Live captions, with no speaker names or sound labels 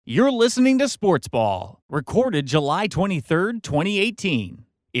You're listening to Sports Ball, recorded July 23rd, 2018.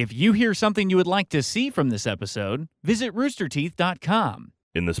 If you hear something you would like to see from this episode, visit roosterteeth.com.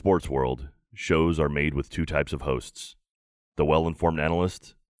 In the sports world, shows are made with two types of hosts, the well-informed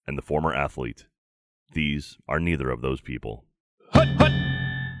analyst and the former athlete. These are neither of those people.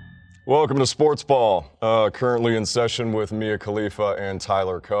 Welcome to Sports Ball, currently in session with Mia Khalifa and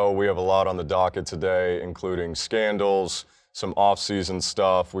Tyler Coe. We have a lot on the docket today, including scandals, some off-season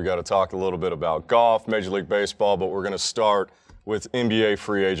stuff. We got to talk a little bit about golf, Major League Baseball, but we're going to start with NBA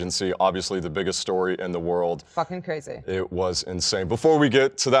free agency, obviously the biggest story in the world. Fucking crazy. It was insane. Before we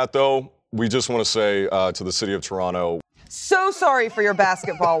get to that, though, we just want to say to the city of Toronto, so sorry for your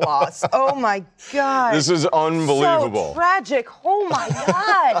basketball loss. Oh, my God. this is unbelievable. So tragic. Oh, my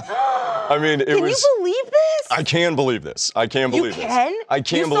God. I mean, Can you believe this? I can believe this. I can believe this. You can? I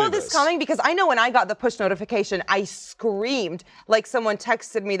can believe this. You saw this coming? Because I know when I got the push notification, I screamed like someone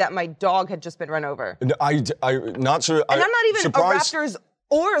texted me that my dog had just been run over. I'm not sure. And I'm not even surprised. a Raptors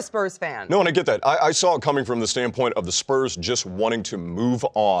or a Spurs fan. No, and I get that. I saw it coming from the standpoint of the Spurs just wanting to move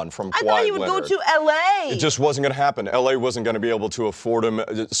on from Kawhi I thought he would Leonard. go to L.A. It just wasn't going to happen. L.A. wasn't going to be able to afford him.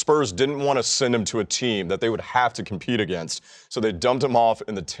 Spurs didn't want to send him to a team that they would have to compete against, so they dumped him off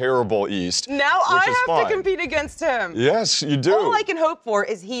in the terrible East. Now I have to compete against him. Yes, you do. All I can hope for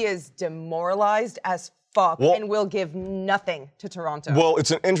is he is demoralized as fuck and will give nothing to Toronto. Well,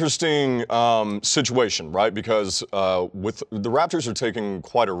 it's an interesting situation, right? Because with the Raptors are taking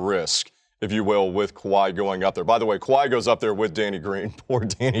quite a risk, if you will, with Kawhi going up there. By the way, Kawhi goes up there with Danny Green. Poor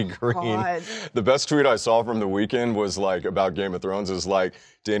Danny Green. God. The best tweet I saw from the weekend was like about Game of Thrones is like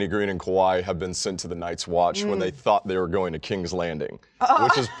Danny Green and Kawhi have been sent to the Night's Watch when they thought they were going to King's Landing,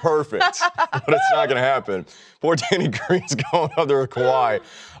 which is perfect, but it's not going to happen. Poor Danny Green's going up there with Kawhi.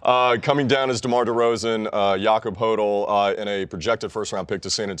 Coming down is DeMar DeRozan, Jakob Poeltl, and a projected first-round pick to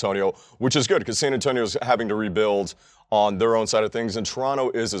San Antonio, which is good because San Antonio is having to rebuild on their own side of things, and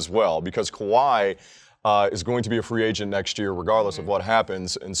Toronto is as well because Kawhi is going to be a free agent next year regardless of what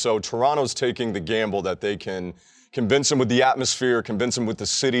happens. And so Toronto's taking the gamble that they can convince him with the atmosphere, convince him with the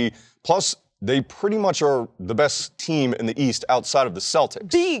city. Plus, they pretty much are the best team in the East outside of the Celtics.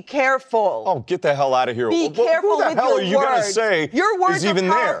 Be careful. Oh, get the hell out of here. Be careful with your words. Who the hell are you going to say your words is even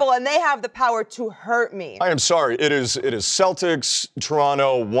are powerful there? And they have the power to hurt me. I am sorry. It is Celtics,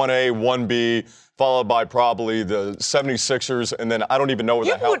 Toronto, 1A, 1B, followed by probably the 76ers, and then I don't even know where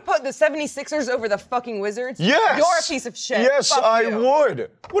the hell. You would put the 76ers over the fucking Wizards? Yes. You're a piece of shit. Yes, Fuck I you. would.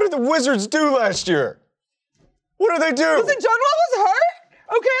 What did the Wizards do last year? What did they do? Listen, John Wall was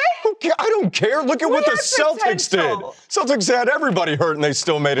hurt, okay? I don't care. Look at what the Celtics did. Celtics had everybody hurt, and they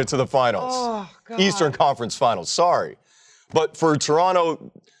still made it to the finals. Oh, God. Eastern Conference Finals. Sorry. But for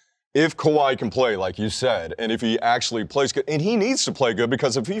Toronto, if Kawhi can play, like you said, and if he actually plays good, and he needs to play good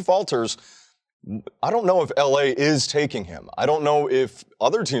because if he falters, I don't know if LA is taking him. I don't know if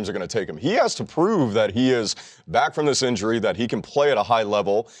other teams are going to take him. He has to prove that he is back from this injury, that he can play at a high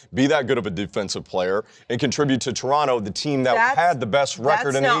level, be that good of a defensive player, and contribute to Toronto, the team that had the best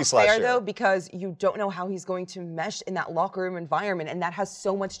record in the East last year. That's not fair, though, because you don't know how he's going to mesh in that locker room environment, and that has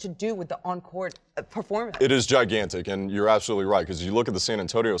so much to do with the on-court performance. It is gigantic, and you're absolutely right, because you look at the San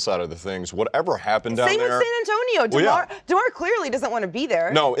Antonio side of the things, whatever happened down there. Same with San Antonio. DeMar clearly doesn't want to be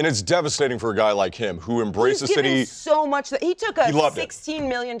there. No, and it's devastating for a guy like him who embraced the city. So much that he took a $16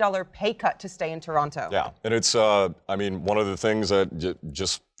 million pay cut to stay in Toronto. Yeah, and it's, one of the things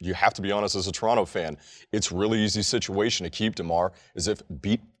that you have to be honest as a Toronto fan, it's really easy situation to keep DeMar is if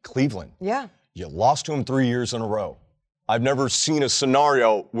beat Cleveland. Yeah. You lost to him 3 years in a row. I've never seen a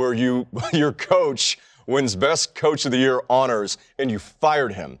scenario where your coach wins Best Coach of the Year honors and you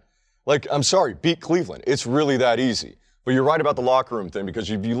fired him. Like, I'm sorry, beat Cleveland. It's really that easy. But you're right about the locker room thing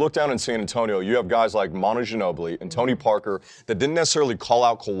because if you look down in San Antonio, you have guys like Manu Ginobili and Tony Parker that didn't necessarily call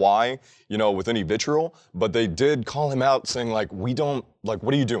out Kawhi, with any vitriol, but they did call him out saying, like,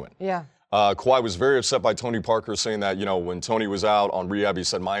 what are you doing? Yeah. Kawhi was very upset by Tony Parker saying that, when Tony was out on rehab, he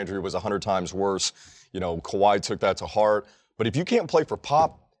said, my injury was 100 times worse. Kawhi took that to heart. But if you can't play for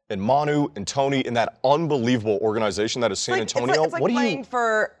Pop and Manu and Tony in that unbelievable organization that is San Antonio, it's like playing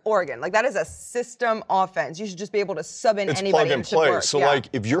for Oregon. Like, that is a system offense. You should just be able to sub in anybody. Plug and play. So,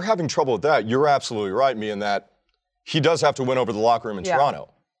 if you're having trouble with that, you're absolutely right, me, in that he does have to win over the locker room in Toronto.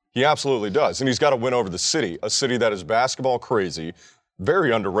 He absolutely does. And he's got to win over the city, a city that is basketball crazy,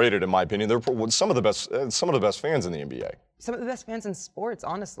 very underrated in my opinion. They're some of the best fans in the NBA. Some of the best fans in sports,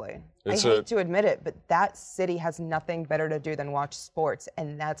 honestly. I hate to admit it, but that city has nothing better to do than watch sports,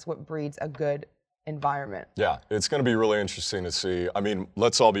 and that's what breeds a good environment. Yeah, it's going to be really interesting to see. I mean,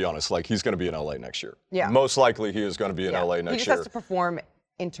 let's all be honest. Like, he's going to be in LA next year. Yeah. Most likely he is going to be in LA next year. He just has to perform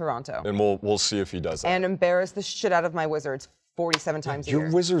in Toronto. And we'll see if he does that. And embarrass the shit out of my Wizards 47 times a year.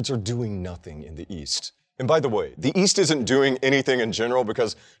 Your Wizards are doing nothing in the East. And by the way, the East isn't doing anything in general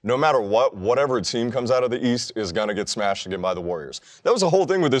because no matter what, whatever team comes out of the East is going to get smashed again by the Warriors. That was the whole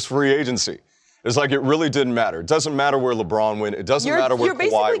thing with this free agency. It's like it really didn't matter. It doesn't matter where LeBron went. It doesn't matter where Kawhi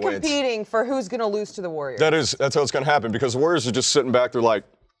went. You're basically competing for who's going to lose to the Warriors. That's how it's going to happen because the Warriors are just sitting back. They're like,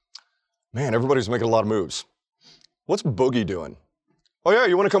 man, everybody's making a lot of moves. What's Boogie doing? Oh, yeah,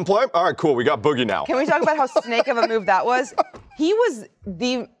 you want to come play? All right, cool. We got Boogie now. Can we talk about how snake of a move that was?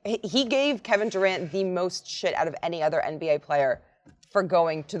 He gave Kevin Durant the most shit out of any other NBA player for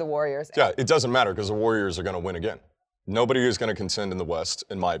going to the Warriors. Yeah, it doesn't matter because the Warriors are going to win again. Nobody is going to contend in the West,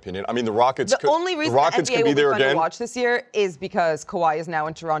 in my opinion. I mean, the Rockets. The only reason the Rockets the NBA could be will there be fun again. to watch this year is because Kawhi is now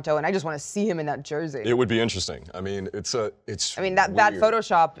in Toronto, and I just want to see him in that jersey. It would be interesting. I mean, it's. I mean, that bad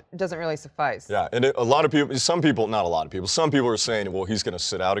Photoshop doesn't really suffice. Yeah, and a lot of people, not a lot of people, some people are saying, well, he's going to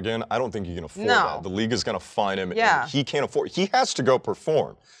sit out again. I don't think he can afford that. The league is going to fine him. Yeah. And he can't afford. He has to go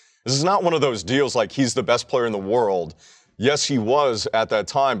perform. This is not one of those deals like he's the best player in the world. Yes, he was at that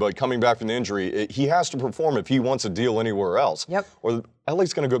time, but coming back from the injury, he has to perform if he wants a deal anywhere else. Yep. Or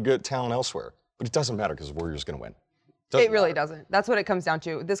LA's going to go get talent elsewhere. But it doesn't matter because the Warriors are going to win. It really doesn't. That's what it comes down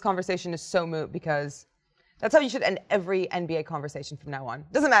to. This conversation is so moot because that's how you should end every NBA conversation from now on.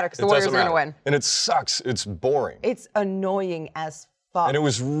 Doesn't matter because the Warriors are going to win. And it sucks. It's boring. It's annoying as fuck. And it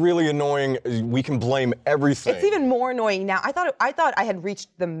was really annoying. We can blame everything. It's even more annoying now. I thought I had reached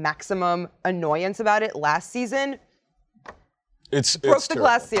the maximum annoyance about it last season. Broke the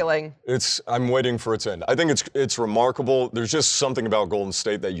glass ceiling. I'm waiting for it to end. I think it's remarkable. There's just something about Golden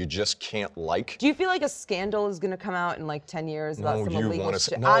State that you just can't like. Do you feel like a scandal is going to come out in like 10 years about some illegal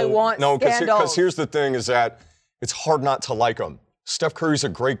shit? No, I want scandals. Because here's the thing is that it's hard not to like him. Steph Curry's a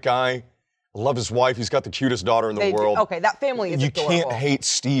great guy. I love his wife. He's got the cutest daughter in the world. Okay, that family is adorable. You can't hate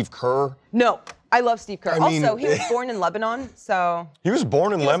Steve Kerr. No, I love Steve Kerr. Also, he was born in Lebanon, so... He was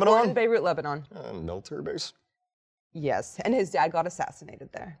born in Lebanon? He was born in Beirut, Lebanon. Military base? Yes, and his dad got assassinated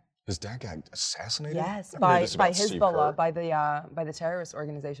there. His dad got assassinated? Yes, by Hezbollah, by the terrorist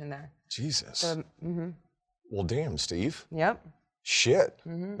organization there. Jesus. Well, damn, Steve. Yep. Shit,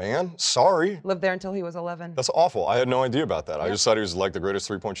 man. Sorry. Lived there until he was 11. That's awful. I had no idea about that. I just thought he was like the greatest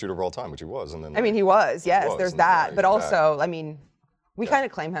three-point shooter of all time, which he was. And then I mean, he was. Yes, there's that. But also, I mean, we kind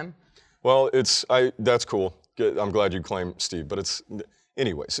of claim him. Well, that's cool. I'm glad you claim Steve. But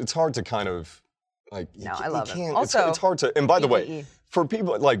anyways, it's hard to kind of. No, I love it. Also, it's hard to. And by the way, for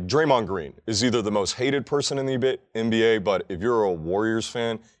people like Draymond Green is either the most hated person in the NBA, but if you're a Warriors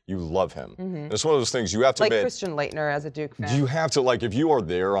fan, you love him. And it's one of those things you have to admit. Like Christian Laettner as a Duke fan. You have to if you are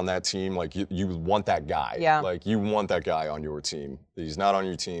there on that team, you want that guy. Yeah. Like you want that guy on your team. He's not on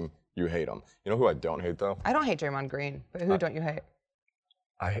your team. You hate him. You know who I don't hate though? I don't hate Draymond Green, but who don't you hate?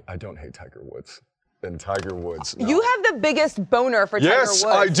 I don't hate Tiger Woods. And Tiger Woods. No. You have the biggest boner for Tiger Woods. Yes,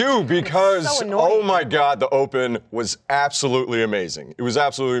 I do, because, so annoying. Oh my God, the Open was absolutely amazing. It was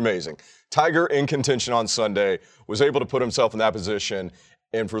absolutely amazing. Tiger, in contention on Sunday, was able to put himself in that position.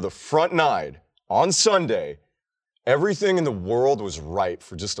 And for the front nine on Sunday, everything in the world was right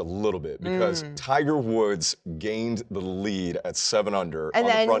for just a little bit because Tiger Woods gained the lead at 7 under on the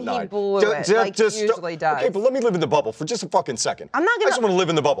front nine. And then he blew it like he usually does. Okay, but let me live in the bubble for just a fucking second. I just want to live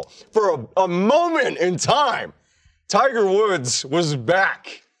in the bubble. For a moment in time, Tiger Woods was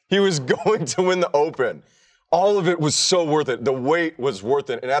back. He was going to win the Open. All of it was so worth it. The wait was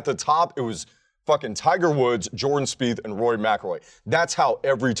worth it. And at the top, it was fucking Tiger Woods, Jordan Spieth, and Rory McIlroy. That's how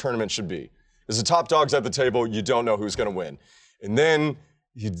every tournament should be. As the top dogs at the table, you don't know who's going to win. And then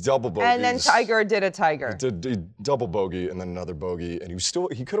he double bogey. And then Tiger did a Tiger. He did double bogey and then another bogey. And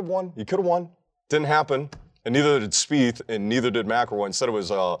he could have won. He could have won. Didn't happen. And neither did Spieth and neither did McIlroy. Instead it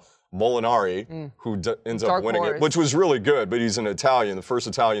was Molinari who ends up winning it, which was really good. But he's an Italian, the first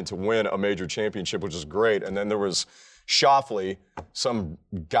Italian to win a major championship, which is great. And then there was Schauffele, some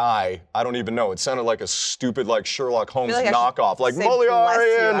guy, I don't even know. It sounded like a stupid Sherlock Holmes knockoff. Like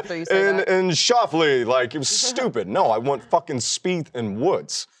Molinari and Schauffele. It was stupid. No, I want fucking Spieth and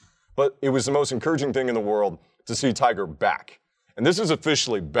Woods. But it was the most encouraging thing in the world to see Tiger back. And this is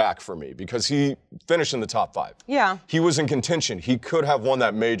officially back for me because he finished in the top 5. Yeah. He was in contention. He could have won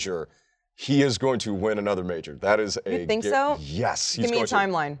that major. He is going to win another major. That is You think so? Yes. Give me a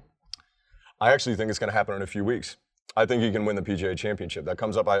timeline. I actually think it's going to happen in a few weeks. I think he can win the PGA Championship. That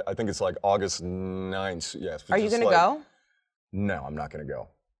comes up, I think it's August 9th. Yes. Are you going to go? No, I'm not going to go.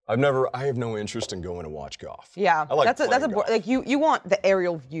 I have no interest in going to watch golf. Yeah. I like that's golf. You want the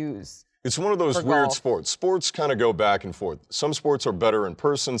aerial views. It's one of those for weird golf. sports. Sports kind of go back and forth. Some sports are better in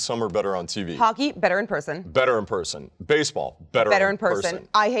person, some are better on TV. Hockey, better in person. Better in person. Baseball, better in person.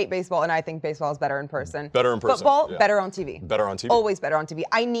 I hate baseball, and I think baseball is better in person. Better in person. Football, yeah. better on TV. Better on TV. Always better on TV.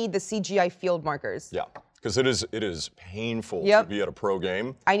 I need the CGI field markers. Yeah, because it is painful Yep. to be at a pro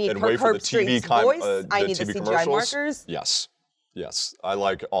game I need and wait for the TV voice. I need the TV CGI commercials. markers. Yes, I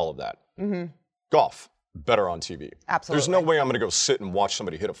like all of that. Golf, better on TV. Absolutely. There's no way I'm going to go sit and watch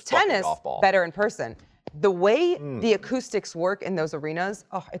somebody hit a fucking Tennis, golf ball. better in person. The way the acoustics work in those arenas,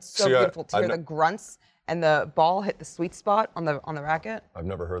 it's so beautiful to hear the grunts and the ball hit the sweet spot on the racket. I've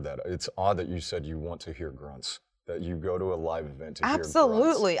never heard that. It's odd that you said you want to hear grunts. That you go to a live event to hear grunts.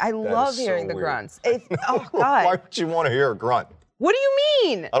 Absolutely. I love hearing the grunts. It's, oh, God. Why would you want to hear a grunt? What do you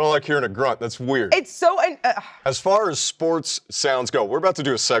mean? I don't like hearing a grunt. That's weird. It's so... As far as sports sounds go, we're about to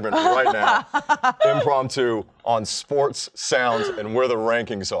do a segment right now, impromptu, on sports sounds and where the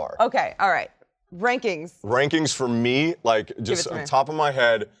rankings are. Okay, all right. Rankings. Rankings for me, like just on top of my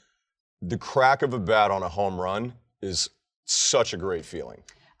head, the crack of a bat on a home run is such a great feeling.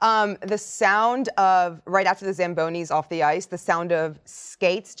 The sound of, right after the Zambonis off the ice, the sound of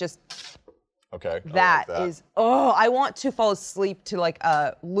skates just... Okay. That is, I want to fall asleep to like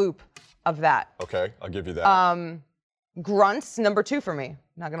a loop of that. Okay, I'll give you that. Grunts, number 2 for me.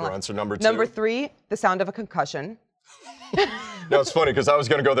 Not gonna lie. Grunts are number 2. Number 3, the sound of a concussion. No, it's funny because I was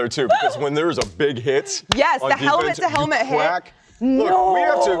going to go there too. Because when there's a big hit, yes, on the defense, helmet hit. Crack. No,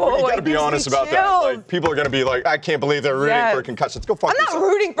 Look, we got to be honest about that. Like, people are going to be like, I can't believe they're rooting for concussions. Go fuck yourself. I'm not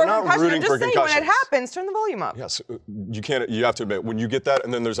rooting for concussions. concussion. I'm just saying when it happens, turn the volume up. Yes, you can't. You have to admit when you get that,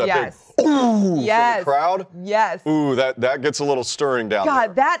 and then there's that big ooh from the crowd. Yes. Ooh, that gets a little stirring down there.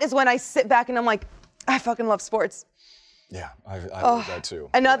 God, that is when I sit back and I'm like, I fucking love sports. Yeah, I love that too.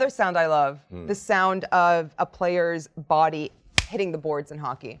 Another sound I love, the sound of a player's body hitting the boards in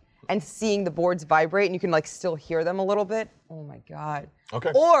hockey and seeing the boards vibrate and you can like still hear them a little bit. Oh my God.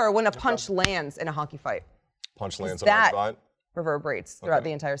 Okay. Or when a punch lands in a hockey fight. Punch lands in a hockey fight? Reverberates throughout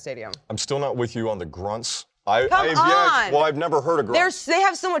the entire stadium. I'm still not with you on the grunts. Come on. I've never heard a grunt. They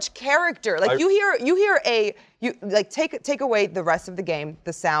have so much character. Like take away the rest of the game,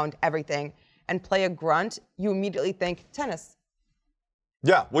 the sound, everything, and play a grunt, you immediately think tennis.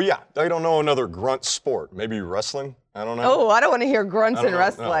 Yeah, I don't know another grunt sport. Maybe wrestling? I don't know. Oh, I don't want to hear grunts in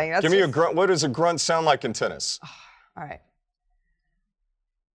wrestling. No. Give me a grunt. What does a grunt sound like in tennis? All right.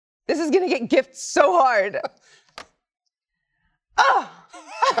 This is going to get gifted so hard.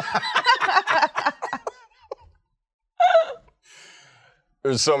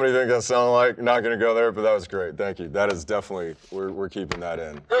 There's so many things that sound like. Not going to go there, but that was great. Thank you. That is definitely, we're keeping that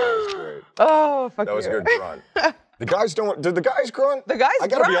in. That was great. Oh, fuck That was a good grunt. The guys don't, did the guys grunt? The guys I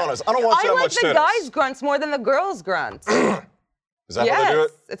got to be honest, I don't watch that much tennis. I like the guys' grunts more than the girls' grunts. Is that how they do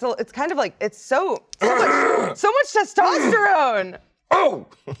it? It's kind of like, it's so much testosterone. Oh!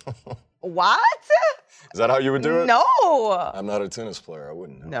 What? Is that how you would do it? No. I'm not a tennis player. I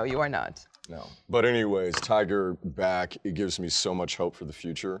wouldn't know. No, you are not. No. But anyways, Tiger back, it gives me so much hope for the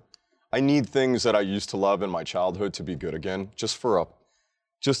future. I need things that I used to love in my childhood to be good again, just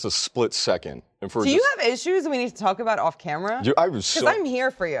a split second. And for do you have issues we need to talk about off camera? Because I'm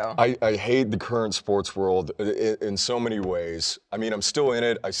here for you. I hate the current sports world in so many ways. I mean, I'm still in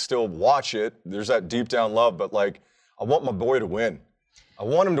it. I still watch it. There's that deep down love, but like, I want my boy to win. I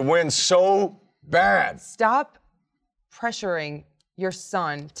want him to win so bad. Stop pressuring your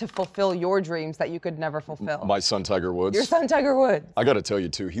son to fulfill your dreams that you could never fulfill. My son, Tiger Woods. Your son, Tiger Woods. I got to tell you,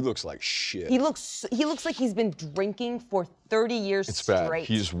 too, he looks like shit. He looks like he's been drinking for 30 years straight. It's bad.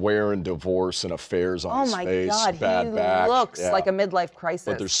 He's wearing divorce and affairs on his face. Oh, my God. Bad he back. looks like a midlife crisis.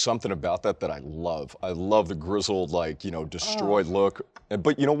 But there's something about that I love. I love the grizzled, destroyed look.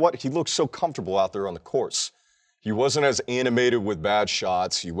 But you know what? He looks so comfortable out there on the course. He wasn't as animated with bad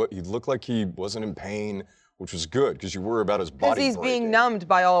shots. He looked like he wasn't in pain, which was good because you worry about his body. Because he's being numbed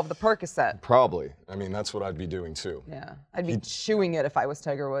by all of the Percocet. Probably. I mean, that's what I'd be doing too. Yeah, I'd be chewing it if I was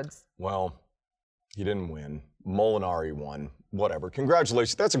Tiger Woods. Well, he didn't win. Molinari won. Whatever.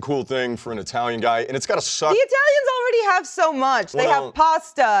 Congratulations. That's a cool thing for an Italian guy, and it's got to suck. The Italians already have so much. They have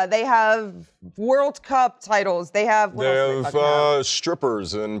pasta. They have World Cup titles. They have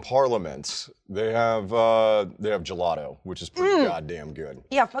strippers in Parliament. They have gelato, which is pretty goddamn good.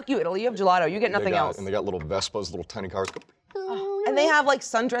 Yeah, fuck you, Italy. You have gelato. You get nothing else. And they got little Vespas, little tiny cars. And they have like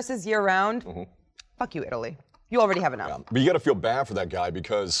sundresses year round. Fuck you, Italy. You already have enough. Yeah. But you got to feel bad for that guy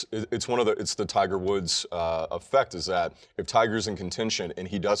because it's the Tiger Woods effect is that if Tiger's in contention and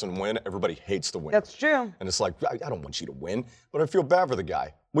he doesn't win, everybody hates the win. That's true. And it's like, I don't want you to win, but I feel bad for the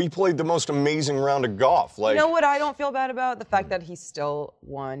guy. We played the most amazing round of golf. Like, you know what I don't feel bad about? The fact that he still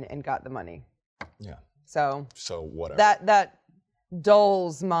won and got the money. Yeah. So whatever. That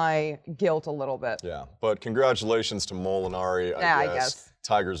dulls my guilt a little bit. Yeah. But congratulations to Molinari. I guess.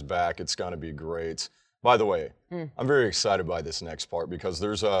 Tiger's back. It's going to be great. By the way, I'm very excited by this next part because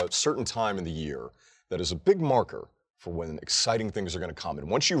there's a certain time in the year that is a big marker for when exciting things are going to come. And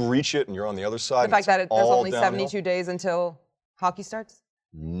once you reach it and you're on the other side, The fact that there's only downhill. 72 days until hockey starts?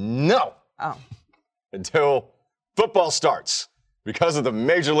 No. Oh. Until football starts because of the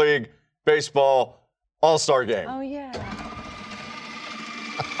Major League Baseball All-Star Game. Oh, yeah.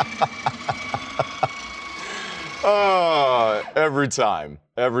 Every time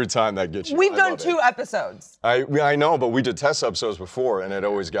that gets you. We've I done love 2 it. episodes. I know, but we did test episodes before, and it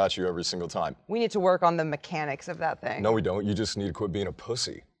always got you every single time. We need to work on the mechanics of that thing. No, we don't. You just need to quit being a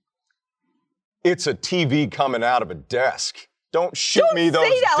pussy. It's a TV coming out of a desk. Don't shoot me those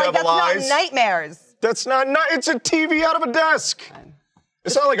say that like devil that's eyes. not nightmares. That's not. It's a TV out of a desk.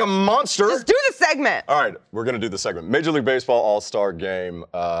 It's not like a monster. Just do the segment. All right, we're going to do the segment. Major League Baseball All-Star Game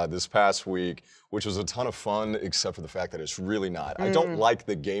this past week, which was a ton of fun, except for the fact that it's really not. I don't like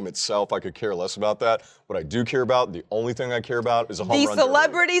the game itself. I could care less about that. What I do care about, the only thing I care about is a home The run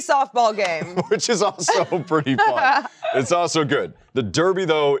celebrity softball game. derby, which is also pretty fun. It's also good. The Derby,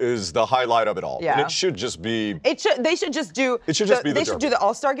 though, is the highlight of it all. Yeah. And it should just be... They should just do... It should just be the They should Derby. do the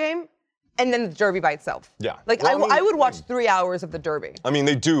All-Star game and then the Derby by itself. Yeah. Like, Well, I would watch 3 hours of the Derby. I mean,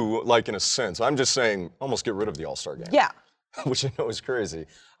 they do, like, in a sense. I'm just saying, almost get rid of the All-Star Game. Yeah. Which I know is crazy.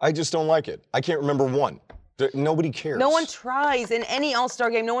 I just don't like it. I can't remember one. Nobody cares. No one tries in any All-Star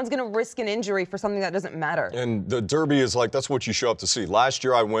game. No one's going to risk an injury for something that doesn't matter. And the Derby is like, that's what you show up to see. Last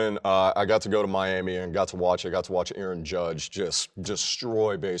year I went, I got to go to Miami and got to watch Aaron Judge just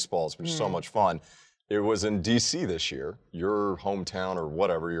destroy baseballs, which is so much fun. It was in D.C. this year, your hometown or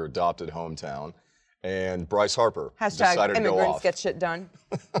whatever, your adopted hometown. And Bryce Harper decided to go immigrants off. get shit done.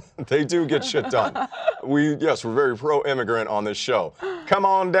 They do get shit done. We're very pro-immigrant on this show. Come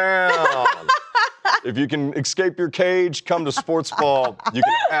on down. If you can escape your cage, come to sports ball. You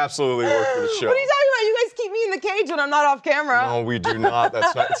can absolutely work for the show. What are you talking about? You guys keep me in the cage when I'm not off camera. No, we do not.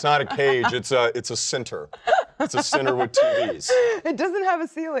 It's not a cage. It's a center. It's a center with TVs. It doesn't have a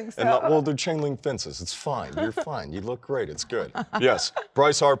ceiling, so. And they're chain link fences. It's fine. You're fine. You look great. It's good. Yes,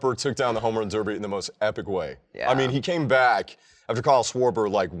 Bryce Harper took down the home run derby in the most epic way. Yeah. I mean, he came back after Kyle Schwarber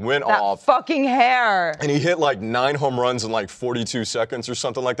went that off. Fucking hair. And he hit like 9 home runs in like 42 seconds or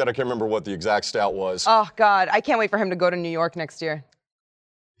something like that. I can't remember what the exact stat was. Oh, God. I can't wait for him to go to New York next year.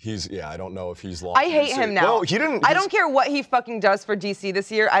 I don't know if he's lost. I hate him now. Well, he didn't. I don't care what he fucking does for DC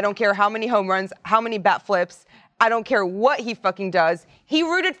this year. I don't care how many home runs, how many bat flips. I don't care what he fucking does. He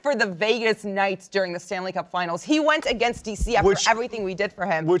rooted for the Vegas Knights during the Stanley Cup Finals. He went against DC after everything we did for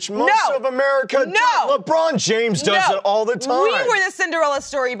him. Which most of America does. LeBron James does it all the time. We were the Cinderella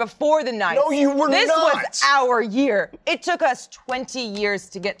story before the Knights. No, you were this not. This was our year. It took us 20 years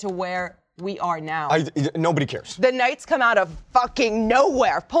to get to where we are now. Nobody cares. The Knights come out of fucking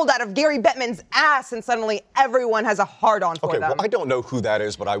nowhere, pulled out of Gary Bettman's ass, and suddenly everyone has a hard-on for them. Well, I don't know who that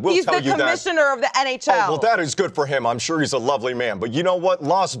is, but I will He's tell you that. He's the commissioner of the NHL. Oh, well, that is good for him. I'm sure he's a lovely man. But you know what?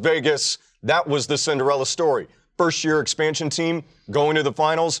 Las Vegas, that was the Cinderella story. First-year expansion team going to the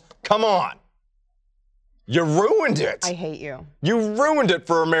finals. Come on. You ruined it. I hate you. You ruined it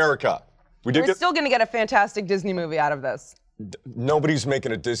for America. We're still going to get a fantastic Disney movie out of this. Nobody's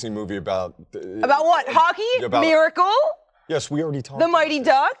making a Disney movie about... About what? Hockey? Miracle? Yes, we already talked The Mighty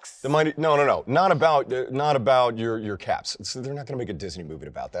Ducks? The Mighty... No. Not about your Caps. They're not going to make a Disney movie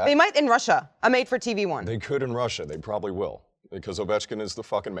about that. They might in Russia. A made-for-TV one. They could in Russia. They probably will. Because Ovechkin is the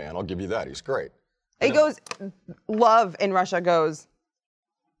fucking man. I'll give you that. He's great. It goes... Love in Russia goes...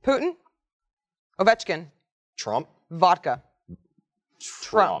 Putin? Ovechkin? Trump? Vodka.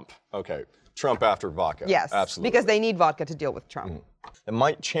 Trump. Okay. Trump after vodka. Yes, absolutely. because they need vodka to deal with Trump. It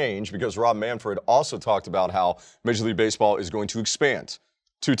might change because Rob Manfred also talked about how Major League Baseball is going to expand.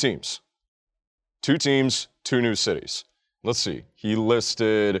 2 teams. 2 teams, 2 new cities. Let's see. He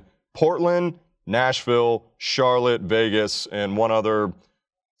listed Portland, Nashville, Charlotte, Vegas, and one other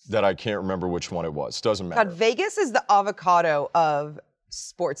that I can't remember which one it was. Doesn't matter. God, Vegas is the avocado of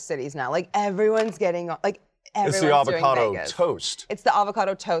sports cities now. Like, everyone's getting... It's the avocado toast. It's the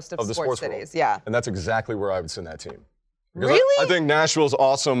avocado toast of the sports cities, yeah. And that's exactly where I would send that team. Really? I think Nashville's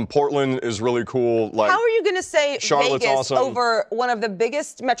awesome. Portland is really cool. Like, how are you going to say Charlotte's Vegas awesome. over one of the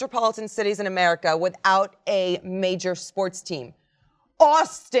biggest metropolitan cities in America without a major sports team?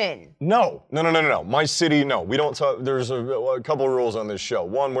 Austin. No. My city, no. We don't talk. There's a couple of rules on this show.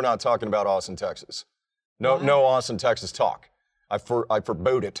 One, we're not talking about Austin, Texas. No Austin, Texas talk. I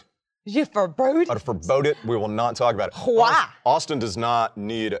forbode it. You forbode? I forbode it. We will not talk about it. Why? Austin does not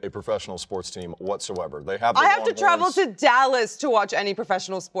need a professional sports team whatsoever. They have. I have to travel to Dallas to watch any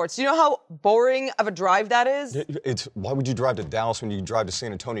professional sports. Do you know how boring of a drive that is? Why would you drive to Dallas when you can drive to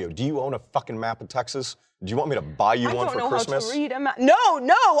San Antonio? Do you own a fucking map of Texas? Do you want me to buy you one for Christmas? I don't know how to read a map.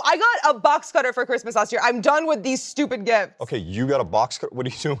 No. I got a box cutter for Christmas last year. I'm done with these stupid gifts. Okay, you got a box cutter? What are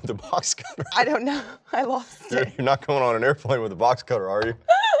you doing with the box cutter? I don't know. I lost it. You're not going on an airplane with a box cutter, are you?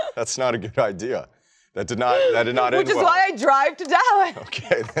 That's not a good idea. That did not end well. Which is why I drive to Dallas.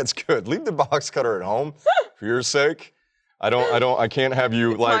 Okay, that's good. Leave the box cutter at home for your sake. I can't have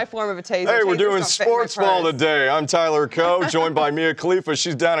you it's like. my form of a taser. Hey, we're doing sports ball today. I'm Tyler Coe, joined by Mia Khalifa.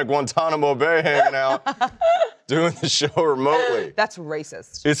 She's down at Guantanamo Bay hanging out, doing the show remotely. That's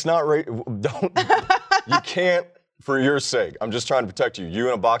racist. It's not Don't. You can't. For your sake, I'm just trying to protect you. You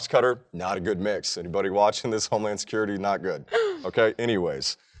and a box cutter, not a good mix. Anybody watching this, Homeland Security, not good. Okay,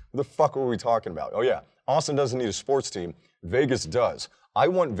 anyways, what the fuck were we talking about? Oh yeah, Austin doesn't need a sports team. Vegas does. I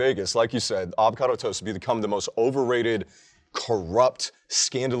want Vegas, like you said, avocado toast to become the most overrated, corrupt,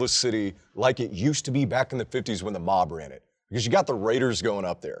 scandalous city like it used to be back in the 50s when the mob ran it. Because you got the Raiders going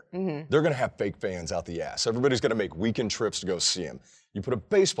up there. Mm-hmm. They're going to have fake fans out the ass. Everybody's going to make weekend trips to go see them. You put a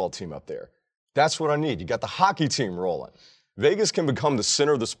baseball team up there. That's what I need. You got the hockey team rolling. Vegas can become the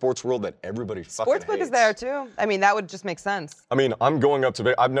center of the sports world that everybody fucking hates. Sportsbook is there too. I mean, that would just make sense. I mean, I'm going up to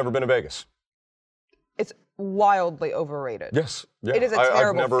Vegas. I've never been to Vegas. It's wildly overrated. Yes. Yeah. It is a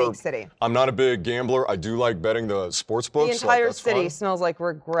terrible fake city. I'm not a big gambler. I do like betting the sports books. The entire city smells like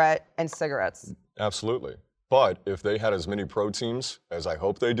regret and cigarettes. Absolutely. But if they had as many pro teams as I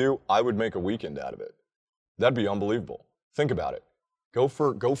hope they do, I would make a weekend out of it. That'd be unbelievable. Think about it. Go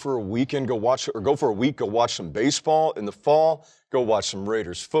for a weekend, go for a week, go watch some baseball in the fall, go watch some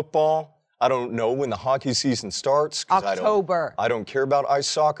Raiders football. I don't know when the hockey season starts. October. I don't care about ice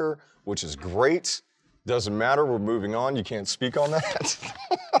soccer, which is great. Doesn't matter, we're moving on. You can't speak on that.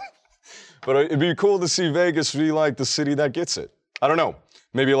 But it'd be cool to see Vegas be like the city that gets it. I don't know.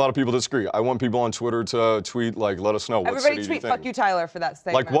 Maybe a lot of people disagree. I want people on Twitter to tweet, like, let us know what Everybody city tweet, you think. fuck you, Tyler, for that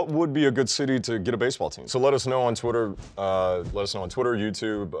statement. Like, what would be a good city to get a baseball team? So let us know on Twitter.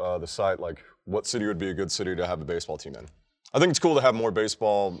 YouTube, the site, like, what city would be a good city to have a baseball team in. I think it's cool to have more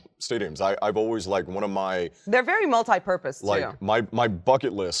baseball stadiums. I've always, like, one of my... They're very multi-purpose, like, too. my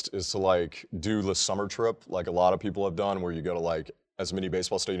bucket list is to, like, do the summer trip, like a lot of people have done, where you go to, like, as many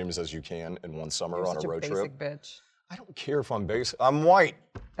baseball stadiums as you can in one summer on a road trip. You're such a basic bitch. I don't care if I'm basic. I'm white.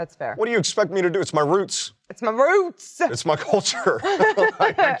 That's fair. What do you expect me to do? It's my roots. It's my roots. It's my culture.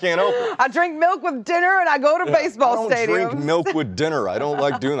 I can't help it. I drink milk with dinner and I go to baseball stadiums. I don't drink milk with dinner. I don't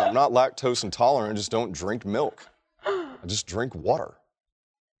like doing that. I'm not lactose intolerant. I just don't drink milk. I just drink water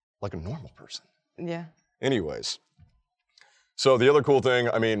like a normal person. Yeah. Anyways, so the other cool thing,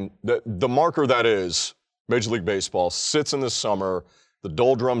 I mean, the marker that is Major League Baseball sits in the summer. The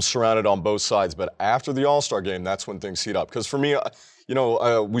doldrums surrounded on both sides, but after the All-Star game, that's when things heat up. Because for me,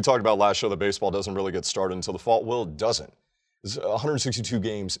 we talked about last show that baseball doesn't really get started until the fall. Well, it doesn't. 162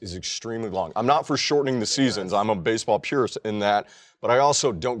 games is extremely long. I'm not for shortening the seasons. I'm a baseball purist in that, but I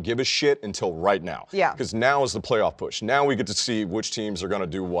also don't give a shit until right now. Yeah. Because now is the playoff push. Now we get to see which teams are going to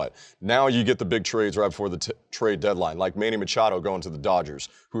do what. Now you get the big trades right before the trade deadline, like Manny Machado going to the Dodgers,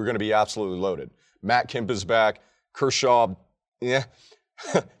 who are going to be absolutely loaded. Matt Kemp is back. Kershaw, yeah.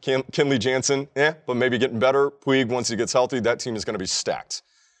 Kenley Jansen, but maybe getting better. Puig, once he gets healthy, that team is going to be stacked.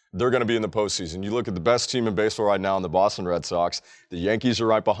 They're going to be in the postseason. You look at the best team in baseball right now in the Boston Red Sox. The Yankees are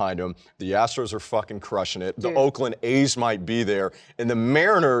right behind them. The Astros are fucking crushing it. The Oakland A's might be there. And the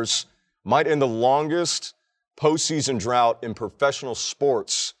Mariners might end the longest postseason drought in professional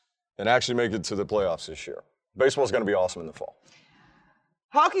sports and actually make it to the playoffs this year. Baseball's going to be awesome in the fall.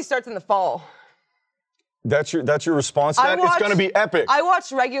 Hockey starts in the fall. That's your response to that? It's going to be epic. I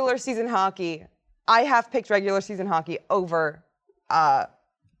watched regular season hockey. I have picked regular season hockey over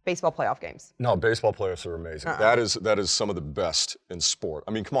baseball playoff games. No, baseball playoffs are amazing. That is some of the best in sport.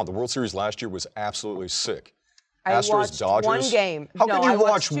 I mean, come on, the World Series last year was absolutely sick. Astros, watched Dodgers. One game. How can you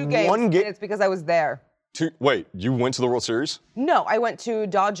watch two games, one game? It's because I was there. Wait, you went to the World Series? No, I went to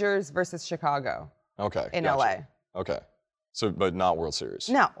Dodgers versus Chicago. Okay. In gotcha. LA. Okay. So, but not World Series?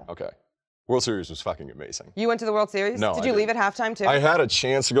 No. Okay. World Series was fucking amazing. You went to the World Series? No, Did you leave at halftime too? I had a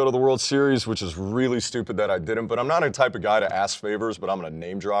chance to go to the World Series, which is really stupid that I didn't, but I'm not a type of guy to ask favors, but I'm going to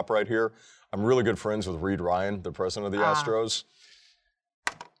name drop right here. I'm really good friends with Reed Ryan, the president of the Astros.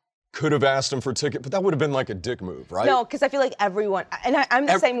 Could have asked him for a ticket, but that would have been like a dick move, right? No, because I feel like everyone, and I'm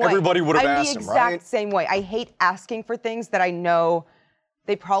the same way. Everybody would have asked him, right? I'm the exact same way. I hate asking for things that I know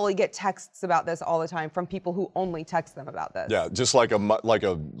they probably get texts about this all the time from people who only text them about this. Yeah, just like a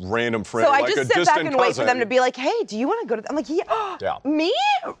random friend, so like I just a sit back and distant wait cousin. for them to be like, hey, do you want to go to, I'm like, yeah. Me?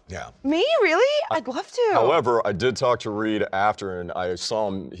 Yeah. Me? Really? I'd love to. However, I did talk to Reed after, and I saw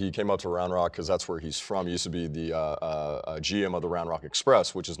him. He came up to Round Rock because that's where he's from. He used to be the GM of the Round Rock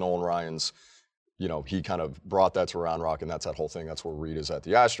Express, which is Nolan Ryan's. You know, he kind of brought that to Round Rock, and that's that whole thing. That's where Reed is at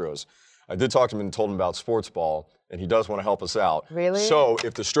the Astros. I did talk to him and told him about sports ball, and he does want to help us out. Really? So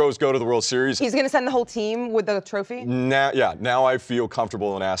if the Stros go to the World Series, he's going to send the whole team with the trophy? Now I feel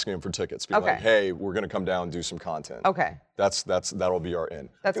comfortable in asking him for tickets. Being Okay. like, hey, we're going to come down and do some content. Okay. That'll be our in.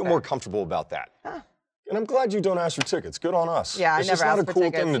 That's I feel fair. more comfortable about that. And I'm glad you don't ask for tickets. Good on us. Yeah, it's I never just not ask a for cool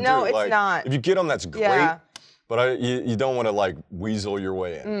tickets. thing to do. No, it's like, not. If you get them, that's great. Yeah. But you don't want to like weasel your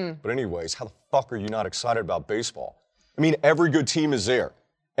way in. But anyways, how the fuck are you not excited about baseball? I mean, every good team is there.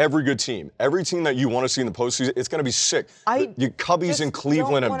 Every good team. Every team that you want to see in the postseason, it's going to be sick. Your Cubbies in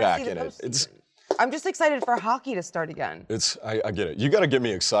Cleveland and back in it. I'm just excited for hockey to start again. I get it. You got to get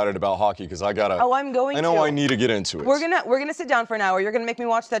me excited about hockey because I got to. Oh, I'm going to. I know I need to get into it. We're gonna sit down for an hour. You're gonna make me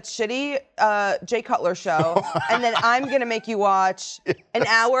watch that shitty Jay Cutler show, and then I'm gonna make you watch an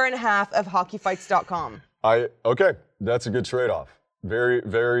hour and a half of hockeyfights.com. Okay, that's a good trade-off. Very,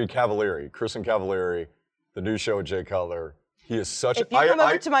 very Cavalieri. Kristen Cavalieri, the new show with Jay Cutler. He is such If you come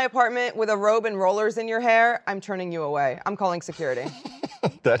over to my apartment with a robe and rollers in your hair, I'm turning you away. I'm calling security.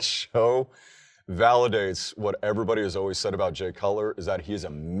 That show validates what everybody has always said about Jay Cutler is that he is a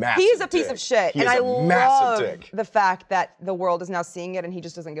massive He is a dick. piece of shit. He And is I a massive love dick. the fact that the world is now seeing it and he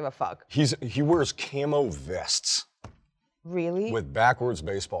just doesn't give a fuck. He wears camo vests Really? with backwards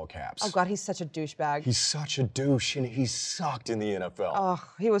baseball caps. Oh, God, he's such a douchebag. He's such a douche, and he sucked in the NFL. Oh,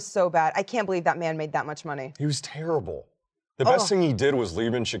 he was so bad. I can't believe that man made that much money. He was terrible. The best thing he did was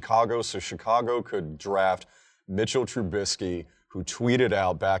leave in Chicago so Chicago could draft Mitchell Trubisky, who tweeted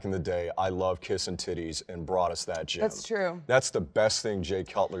out back in the day, I love kissing titties, and brought us that gym. That's true. That's the best thing Jay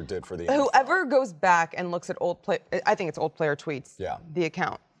Cutler did for the NFL. Whoever goes back and looks at I think it's old player tweets, Yeah. the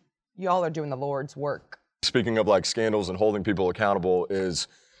account, y'all are doing the Lord's work. Speaking of like scandals and holding people accountable is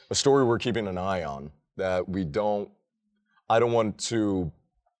a story we're keeping an eye on that I don't want to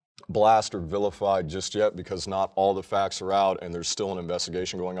blast or vilify just yet because not all the facts are out and there's still an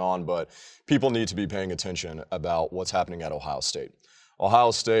investigation going on, but people need to be paying attention about what's happening at Ohio State.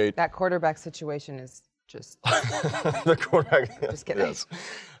 Ohio State. That quarterback situation is just... The quarterback. Just kidding. Yes.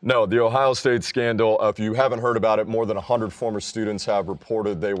 No, the Ohio State scandal, if you haven't heard about it, more than 100 former students have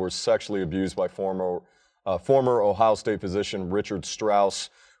reported they were sexually abused by former Ohio State physician Richard Strauss,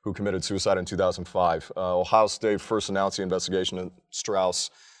 who committed suicide in 2005. Ohio State first announced the investigation into Strauss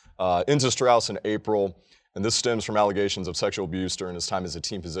in April, and this stems from allegations of sexual abuse during his time as a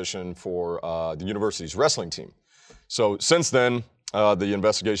team physician for the university's wrestling team. So since then, the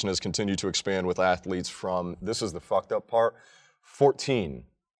investigation has continued to expand with athletes from, this is the fucked up part, 14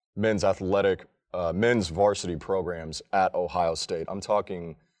 men's varsity programs at Ohio State. I'm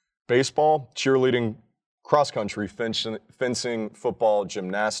talking baseball, cheerleading, cross country, fencing, football,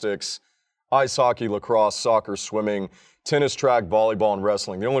 gymnastics, ice hockey, lacrosse, soccer, swimming, tennis, track, volleyball, and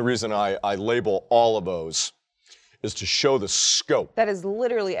wrestling. The only reason I label all of those is to show the scope. That is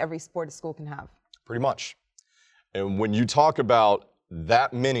literally every sport a school can have. Pretty much. And when you talk about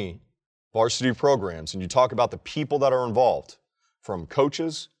that many varsity programs and you talk about the people that are involved, from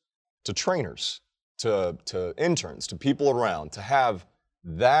coaches to trainers to interns to people around, to have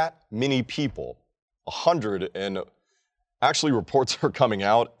that many people, 100, and actually reports are coming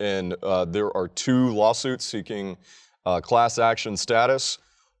out, and there are 2 lawsuits seeking class action status.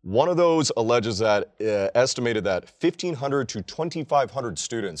 One of those alleges that estimated that 1,500 to 2,500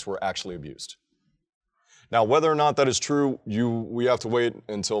 students were actually abused. Now, whether or not that is true, we have to wait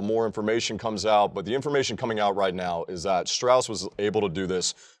until more information comes out, but the information coming out right now is that Strauss was able to do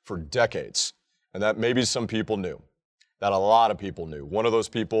this for decades, and that maybe some people knew, that a lot of people knew. One of those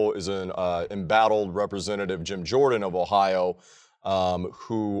people is an embattled Representative Jim Jordan of Ohio,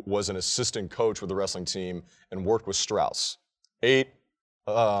 who was an assistant coach with the wrestling team and worked with Strauss. 8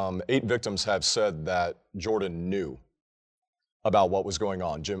 victims have said that Jordan knew about what was going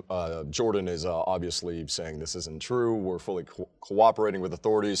on. Jordan is obviously saying this isn't true. We're fully cooperating with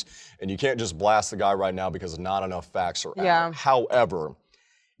authorities, and you can't just blast the guy right now because not enough facts are out. However,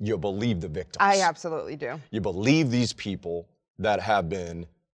 You believe the victims. I absolutely do. You believe these people that have been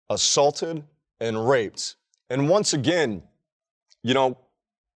assaulted and raped. And once again, you know,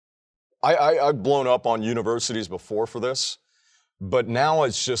 I've blown up on universities before for this, but now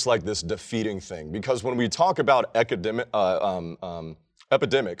it's just like this defeating thing. Because when we talk about epidemics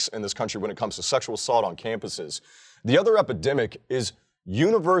in this country when it comes to sexual assault on campuses, the other epidemic is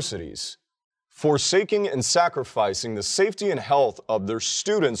universities forsaking and sacrificing the safety and health of their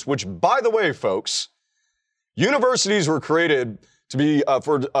students, which, by the way, folks, universities were created to be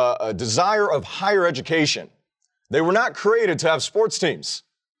for a desire of higher education. They were not created to have sports teams.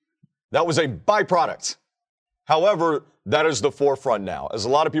 That was a byproduct. However, that is the forefront now. As a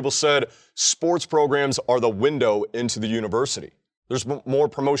lot of people said, sports programs are the window into the university. There's more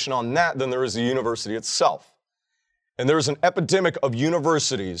promotion on that than there is the university itself. And there's an epidemic of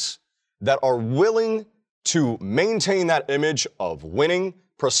universities that are willing to maintain that image of winning,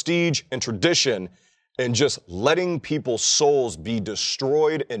 prestige, and tradition, and just letting people's souls be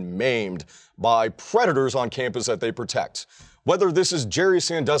destroyed and maimed by predators on campus that they protect. Whether this is Jerry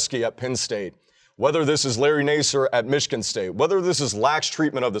Sandusky at Penn State, whether this is Larry Nassar at Michigan State, whether this is lax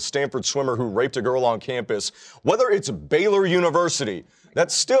treatment of the Stanford swimmer who raped a girl on campus, whether it's Baylor University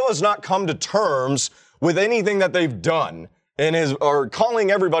that still has not come to terms with anything that they've done and are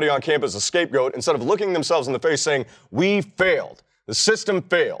calling everybody on campus a scapegoat instead of looking themselves in the face saying, we failed. The system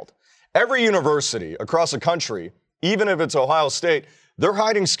failed. Every university across the country, even if it's Ohio State, they're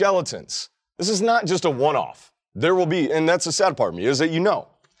hiding skeletons. This is not just a one-off. There will be, and that's the sad part of me, is that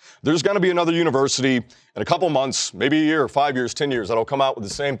there's going to be another university in a couple months, maybe a year, 5 years, 10 years, that'll come out with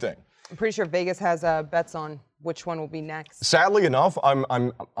the same thing. I'm pretty sure Vegas has bets on which one will be next. Sadly enough,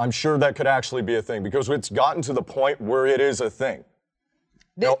 I'm sure that could actually be a thing because it's gotten to the point where it is a thing.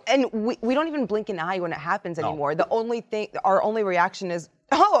 And we don't even blink an eye when it happens anymore. Our only reaction is,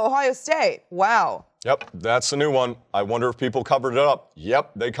 oh, Ohio State, wow. Yep, that's the new one. I wonder if people covered it up.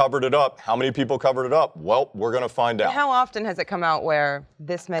 Yep, they covered it up. How many people covered it up? Well, we're going to find out. How often has it come out where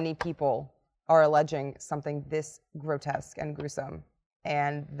this many people are alleging something this grotesque and gruesome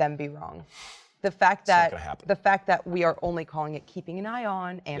and them be wrong? The fact that we are only calling it keeping an eye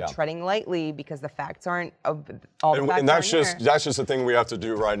on and treading lightly because the facts aren't all the facts and that's just the thing we have to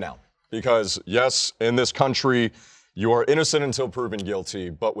do right now. Because yes, in this country, you are innocent until proven guilty.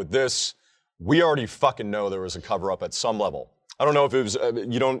 But with this, we already fucking know there was a cover up at some level. I don't know if it was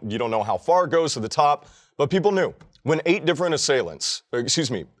you don't know how far it goes to the top, but people knew when 8 different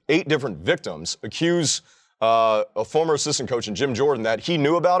victims accuse a former assistant coach in Jim Jordan that he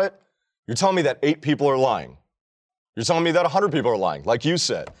knew about it. You're telling me that 8 people are lying. You're telling me that 100 people are lying, like you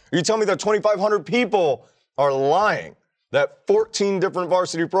said. You're telling me that 2,500 people are lying, that 14 different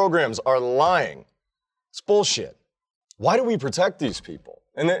varsity programs are lying. It's bullshit. Why do we protect these people?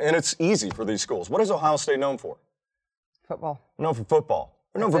 And it's easy for these schools. What is Ohio State known for? Football. They're known for football.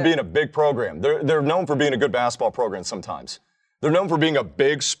 They're known for being a big program. They're known for being a good basketball program sometimes. They're known for being a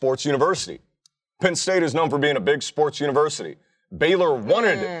big sports university. Penn State is known for being a big sports university. Baylor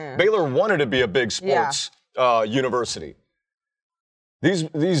wanted to be a big sports university.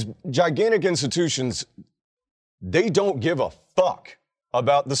 These gigantic institutions, they don't give a fuck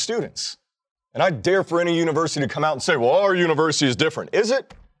about the students. And I dare for any university to come out and say, well, our university is different. Is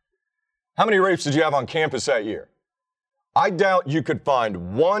it? How many rapes did you have on campus that year? I doubt you could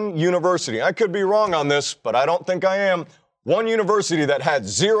find one university, I could be wrong on this, but I don't think I am, one university that had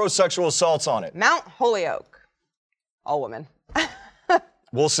 0 sexual assaults on it. Mount Holyoke. All women.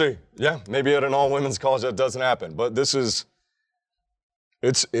 We'll see. Yeah, maybe at an all-women's college that doesn't happen. But it's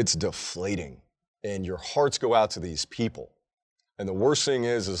deflating. And your hearts go out to these people. And the worst thing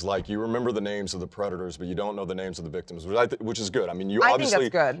is like you remember the names of the predators, but you don't know the names of the victims, which is good. I mean, you obviously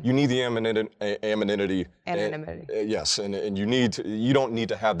think that's good. You need the anonymity. Yes, and you don't need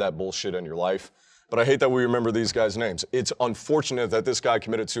to have that bullshit in your life. But I hate that we remember these guys' names. It's unfortunate that this guy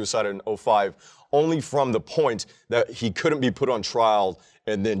committed suicide in 2005 only from the point that he couldn't be put on trial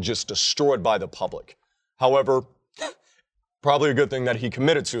and then just destroyed by the public. However, probably a good thing that he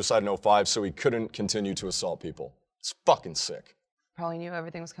committed suicide in 2005 so he couldn't continue to assault people. It's fucking sick. Probably knew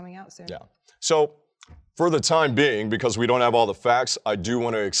everything was coming out soon. Yeah. So for the time being, because we don't have all the facts, I do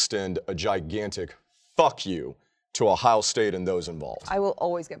want to extend a gigantic fuck you to Ohio State and those involved. I will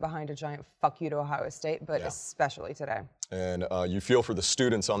always get behind a giant fuck you to Ohio State, but especially today. And you feel for the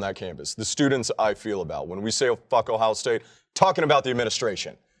students on that campus. The students I feel about. When we say fuck Ohio State, talking about the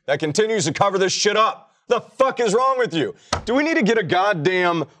administration that continues to cover this shit up. The fuck is wrong with you? Do we need to get a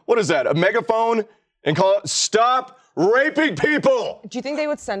goddamn, a megaphone and call it, stop raping people? Do you think they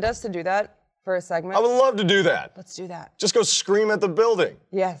would send us to do that? For a segment? I would love to do that. Let's do that. Just go scream at the building.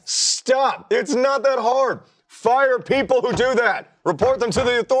 Yes. Stop. It's not that hard. Fire people who do that. Report them to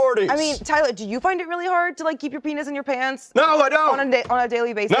the authorities. I mean, Tyler, do you find it really hard to keep your penis in your pants? No, I don't. On a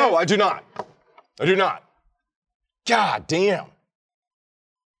daily basis? No, I do not. I do not. God damn.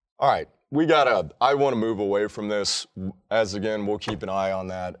 All right, I want to move away from this. As again, we'll keep an eye on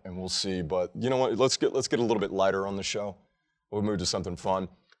that and we'll see. But you know what? Let's get a little bit lighter on the show. We'll move to something fun.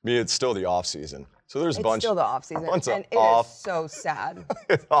 It's still the off season. So there's a bunch. It's still the off season. And it is so sad.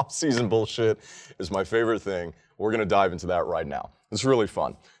 Off season bullshit is my favorite thing. We're going to dive into that right now. It's really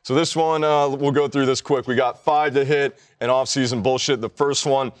fun. So this one, we'll go through this quick. We got 5 to hit and off season bullshit. The first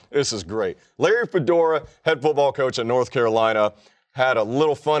one, this is great. Larry Fedora, head football coach at North Carolina, had a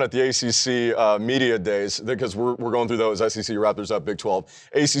little fun at the ACC media days because we're going through those. SEC Raptors up, Big 12.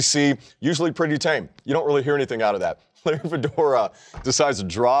 ACC, usually pretty tame. You don't really hear anything out of that. Larry Fedora decides to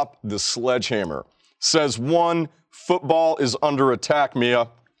drop the sledgehammer. Says, 1, football is under attack, Mia.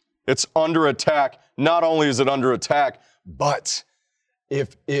 It's under attack. Not only is it under attack, but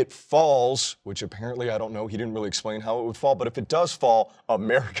if it falls, which apparently I don't know, he didn't really explain how it would fall, but if it does fall,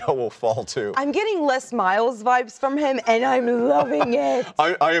 America will fall too. I'm getting Les Miles vibes from him, and I'm loving it.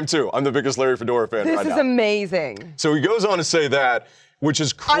 I am too. I'm the biggest Larry Fedora fan right now. This is amazing. So he goes on to say that, which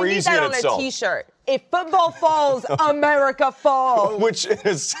is crazy in itself. I need that on a T-shirt. If football falls, America falls. Which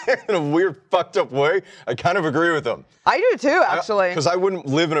is in a weird, fucked up way. I kind of agree with him. I do too, actually. Because I wouldn't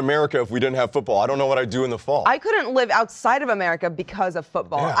live in America if we didn't have football. I don't know what I'd do in the fall. I couldn't live outside of America because of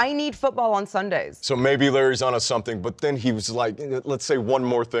football. Yeah. I need football on Sundays. So maybe Larry's on to something, but then he was like, let's say one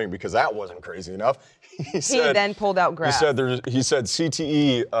more thing, because that wasn't crazy enough. He then pulled out grass. He said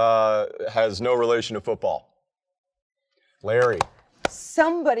CTE has no relation to football. Larry.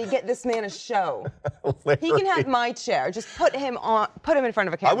 Somebody get this man a show. He can have my chair. Just put him in front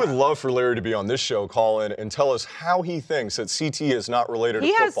of a camera. I would love for Larry to be on this show, call in, and tell us how he thinks that CTE is not related to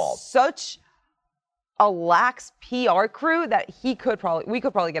football. He has such a lax PR crew that we could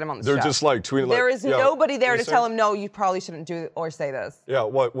probably get him on the show. They're just tweeting. There is nobody there to tell him, no, you probably shouldn't do or say this. Yeah,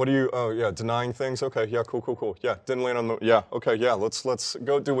 what are you, denying things? Okay, yeah, cool. Yeah, didn't land on the, yeah, okay, yeah, let's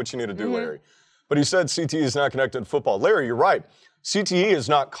go do what you need to do, Larry. But he said CTE is not connected to football. Larry, you're right. CTE is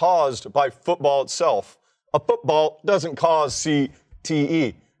not caused by football itself. A football doesn't cause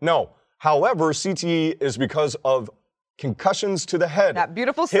CTE. No. However, CTE is because of concussions to the head. That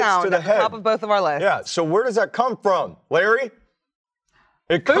beautiful sound at the top of both of our lists. Yeah, so where does that come from, Larry?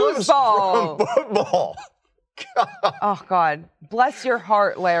 It comes from football. Oh, God. Bless your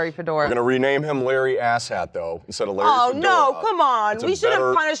heart, Larry Fedora. We're going to rename him Larry Asshat, though, instead of Larry Fedora. Oh, no, come on. We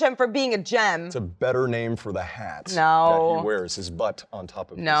shouldn't punish him for being a gem. It's a better name for the hat that he wears, his butt on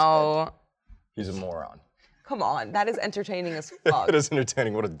top of his head. He's a moron. Come on. That is entertaining as fuck. It is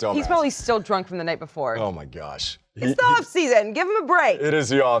entertaining. What a dumbass. He's probably still drunk from the night before. Oh, my gosh. It's the off season. Give him a break. It is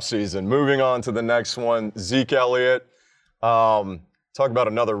the off season. Moving on to the next one, Zeke Elliott. Talk about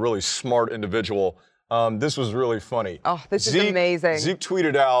another really smart individual. This was really funny. Oh, this is amazing. Zeke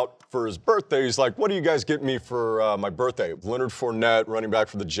tweeted out for his birthday, he's like, what do you guys get me for my birthday? Leonard Fournette, running back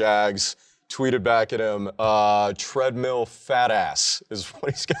for the Jags, tweeted back at him, treadmill fat ass is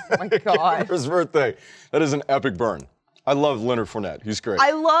what he's got for his birthday. That is an epic burn. I love Leonard Fournette. He's great.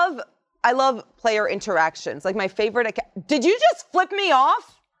 I love player interactions. My favorite, did you just flip me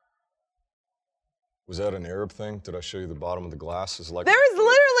off? Was that an Arab thing? Did I show you the bottom of the glass? There is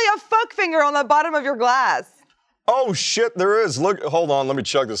literally a fuck finger on the bottom of your glass. Oh, shit, there is. Look, hold on, let me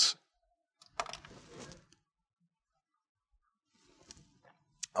chug this.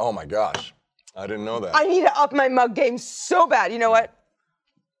 Oh, my gosh. I didn't know that. I need to up my mug game so bad. You know what?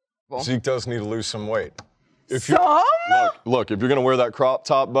 Zeke does need to lose some weight. Look, if you're going to wear that crop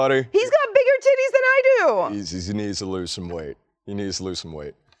top, buddy. He's got bigger titties than I do. He needs to lose some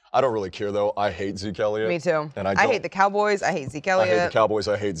weight. I don't really care, though. I hate Zeke Elliott. Me too. And I hate the Cowboys. I hate Zeke Elliott. I hate the Cowboys.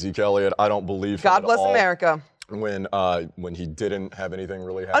 I hate Zeke Elliott. I don't believe God bless America. When he didn't have anything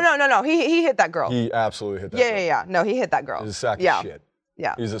really happen. Oh, no. He hit that girl. He absolutely hit that girl. Yeah. No, he hit that girl. He's a sack of shit.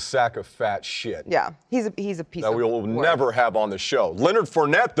 Yeah. He's a sack of fat shit. Yeah. He's a piece that we will never have on the show. Leonard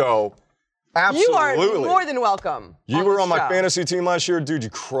Fournette, though, absolutely. You are more than welcome. You were on my fantasy team last year. Dude, you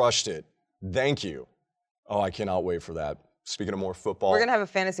crushed it. Thank you. Oh, I cannot wait for that. Speaking of more football. We're going to have a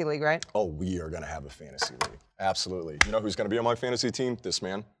fantasy league, right? Oh, we are going to have a fantasy league. Absolutely. You know who's going to be on my fantasy team? This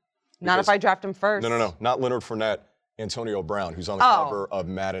man. Not if I draft him first. No. Not Leonard Fournette. Antonio Brown, who's on the cover of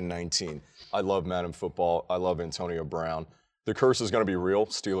Madden 19. I love Madden football. I love Antonio Brown. The curse is going to be real.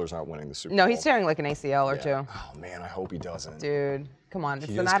 Steelers aren't winning the Super Bowl. No, he's tearing like an ACL or two. Oh, man, I hope he doesn't. Dude, come on. It's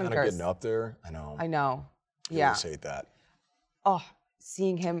he the is Madden kind of curse. getting up there. I know. Yeah. I hate that. Oh,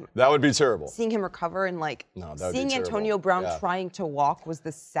 seeing him. That would be terrible. Seeing him recover and like No, that would seeing be terrible. Antonio Brown Yeah. trying to walk was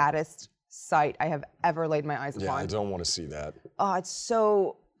the saddest sight I have ever laid my eyes Yeah, upon. I don't want to see that. Oh, it's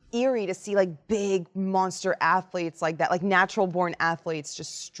so eerie to see like big monster athletes like that, like natural born athletes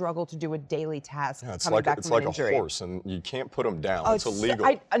just struggle to do a daily task Yeah, it's coming like back it's from like an injury. a horse, and you can't put them down. Oh, it's illegal.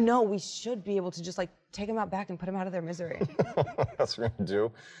 I know we should be able to just like take them out back and put them out of their misery. That's what we're gonna do.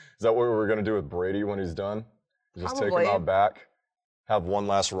 Is that what we're gonna do with Brady when he's done? Just take Probably. him out back, have one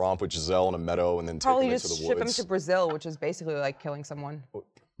last romp with Giselle in a meadow, and then Probably take him just into the ship him woods. to Brazil, which is basically like killing someone.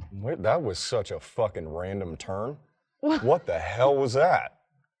 Wait, that was such a fucking random turn. What the hell was that?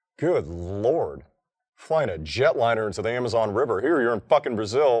 Good Lord. Flying a jetliner into the Amazon River. Here you're in fucking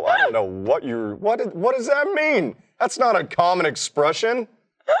Brazil. I don't know what what does that mean? That's not a common expression.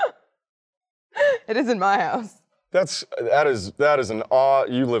 It is in my house. That is an odd,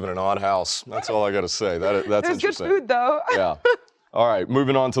 you live in an odd house. That's all I gotta say. That's There's good interesting. food though. Yeah. All right,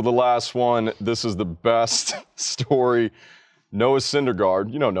 moving on to the last one. This is the best story. Noah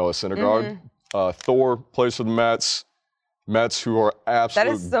Syndergaard. You know Noah Syndergaard. Thor plays for the Mets. Mets, who are That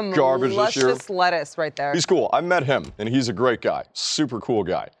absolute is some garbage this year. luscious lettuce right there. He's cool. I met him, and he's a great guy. Super cool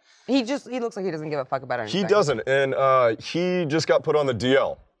guy. He looks like he doesn't give a fuck about anything. He doesn't, and he just got put on the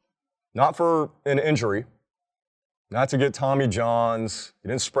DL. Not for an injury. Not to get Tommy Johns. He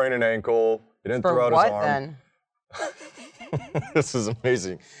didn't sprain an ankle. He didn't For throw out what his arm. then? This is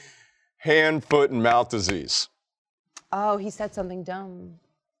amazing. Hand, foot, and mouth disease. Oh, he said something dumb.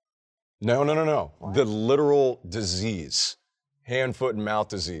 No. The literal disease. Hand, foot, and mouth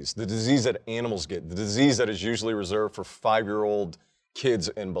disease. The disease that animals get. The disease that is usually reserved for 5-year-old kids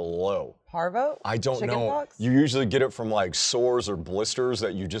and below. Parvo? I don't know. Chickenpox? You usually get it from like sores or blisters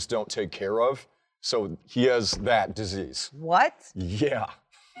that you just don't take care of. So he has that disease. What? Yeah.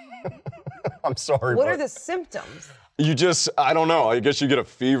 I'm sorry. What but are the symptoms? I don't know. I guess you get a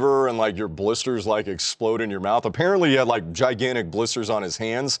fever and like your blisters like explode in your mouth. Apparently he had like gigantic blisters on his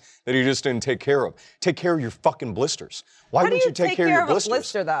hands that he just didn't take care of. Take care of your fucking blisters. Why How do wouldn't you take care of your a blisters?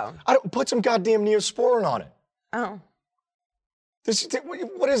 blister though? Put some goddamn Neosporin on it. Oh.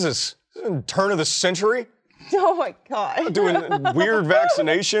 What is this? Turn of the century? Oh my God. Doing weird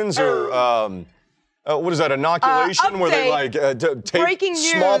vaccinations or what is that, inoculation where they like take Breaking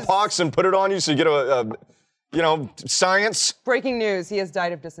news. smallpox and put it on you so you get science? Breaking news, he has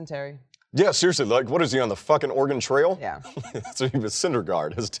died of dysentery. Yeah, seriously, like what is he on the fucking Oregon Trail? Yeah. So even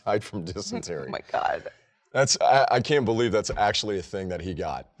Syndergaard has died from dysentery. Oh my God. I can't believe that's actually a thing that he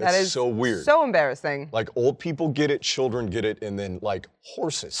got. That's That is so weird. So embarrassing. Like old people get it, children get it, and then like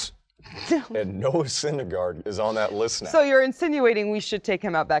horses. And Noah Syndergaard is on that list now. So you're insinuating we should take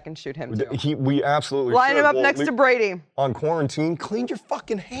him out back and shoot him too? We absolutely Line should. him up Well, next to Brady. On quarantine, clean your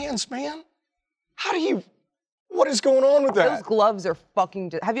fucking hands, man. What is going on with that? Those gloves are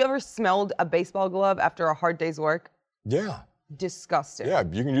fucking. Have you ever smelled a baseball glove after a hard day's work? Yeah. Disgusting. Yeah,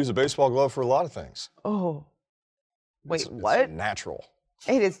 you can use a baseball glove for a lot of things. Oh. Wait, It's what? natural.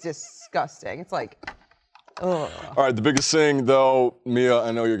 It is disgusting. It's like, ugh. All right, the biggest thing, though, Mia,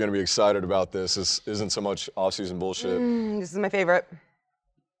 I know you're going to be excited about this. This isn't so much off-season bullshit. This is my favorite.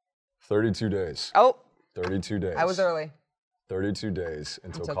 32 days. Oh, 32 days. I was early. 32 days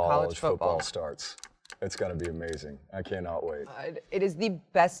until college football starts. It's going to be amazing. I cannot wait. It is the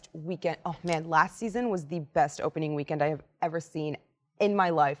best weekend. Oh man, last season was the best opening weekend I have ever seen in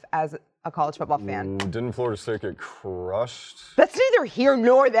my life as a college football fan. Didn't Florida State get crushed? That's neither here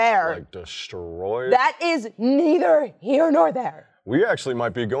nor there. Like destroyed? That is neither here nor there. We actually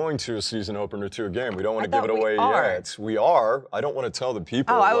might be going to a season opener to a game. We don't want to I give it thought we away are. yet. We are. I don't want to tell the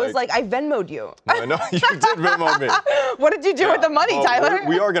people. Oh, I was like, I Venmo'd you. I know you did Venmo me. What did you do with the money, Well, Tyler?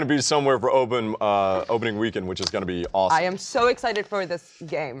 We are going to be somewhere for opening weekend, which is going to be awesome. I am so excited for this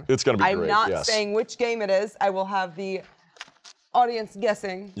game. It's gonna be I'm great, not yes. saying which game it is. I will have the audience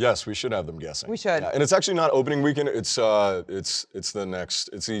guessing. Yes, we should have them guessing. We should. Yeah, and it's actually not opening weekend. It's the next.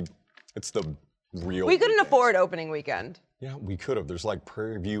 It's the real. We couldn't weekend. afford opening weekend. Yeah, we could have. There's like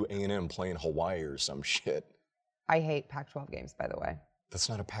Prairie View A&M playing Hawaii or some shit. I hate Pac-12 games, by the way. That's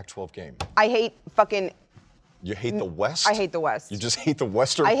not a Pac-12 game. I hate fucking. You hate the West? I hate the West. You just hate the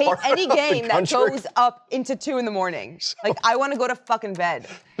Western I hate part any of the game that country? goes up into 2 in the morning. Like, I want to go to fucking bed.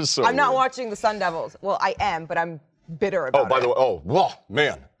 So I'm not weird. watching the Sun Devils. Well, I am, but I'm bitter about Oh, by it. the way,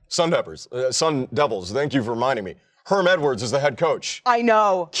 man, Sun Devils, thank you for reminding me. Herm Edwards is the head coach. I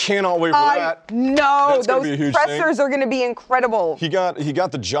know. Cannot wait for that. No, That's gonna be a those huge pressers thing. are going to be incredible. He got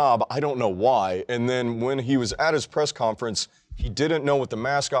the job, I don't know why, and then when he was at his press conference, he didn't know what the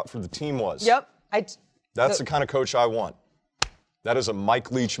mascot for the team was. Yep. That's the kind of coach I want. That is a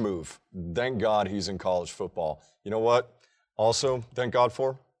Mike Leach move. Thank God he's in college football. You know what? Also, thank God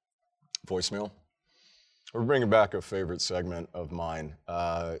for voicemail. We're bringing back a favorite segment of mine.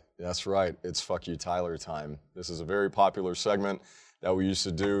 That's right, it's Fuck You Tyler time. This is a very popular segment that we used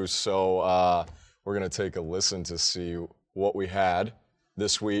to do, so we're going to take a listen to see what we had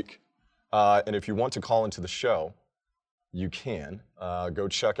this week. And if you want to call into the show, you can. Go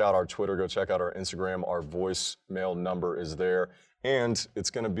check out our Twitter, go check out our Instagram. Our voicemail number is there, and it's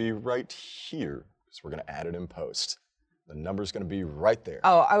going to be right here, because we're going to add it in post. The number's going to be right there.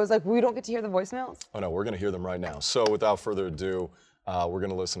 Oh, I was like, we don't get to hear the voicemails? Oh, no, we're going to hear them right now. So without further ado, we're going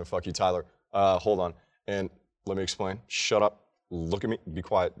to listen to Fuck You, Tyler. Hold on. And let me explain. Shut up. Look at me. Be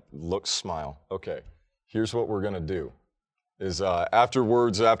quiet. Look, smile. Okay. Here's what we're going to do. Is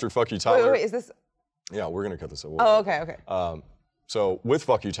afterwards, after Fuck You, Tyler. Wait, is this? Yeah, we're going to cut this out. Oh, okay. So with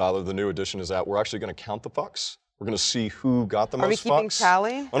Fuck You, Tyler, the new addition is that we're actually going to count the fucks. We're going to see who got the most fucks. Are we keeping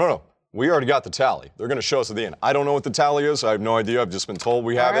tally? Oh, no. We already got the tally. They're going to show us at the end. I don't know what the tally is. I have no idea. I've just been told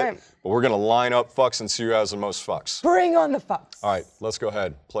we have it. But we're going to line up fucks and see who has the most fucks. Bring on the fucks. All right, let's go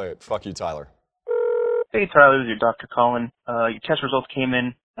ahead. Play it. Fuck You, Tyler. Hey, Tyler, this is your Dr. Colin. Your test results came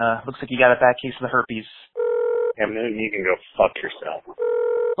in. Looks like you got a bad case of the herpes. Eminem, you can go fuck yourself.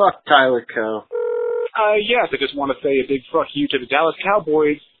 Fuck Tyler Coe. Yes, I just want to say a big fuck you to the Dallas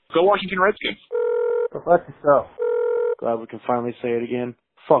Cowboys. Go Washington Redskins. Go fuck yourself. Glad we can finally say it again.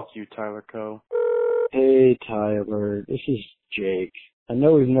 Fuck you, Tyler Coe. Hey, Tyler. This is Jake. I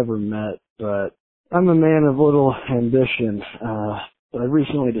know we've never met, but I'm a man of little ambition. But I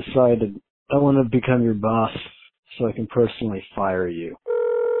recently decided I want to become your boss so I can personally fire you.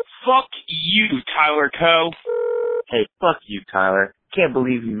 Fuck you, Tyler Coe. Hey, fuck you, Tyler. Can't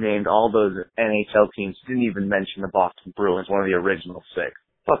believe you named all those NHL teams. Didn't even mention the Boston Bruins, one of the original 6.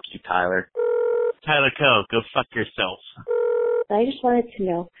 Fuck you, Tyler. Tyler Coe, go fuck yourself. I just wanted to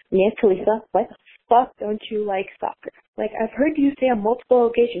know, Mia Khalifa, why the fuck don't you like soccer? Like, I've heard you say on multiple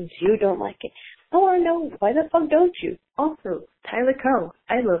occasions you don't like it. I want to know, why the fuck don't you? Also, Tyler Coe,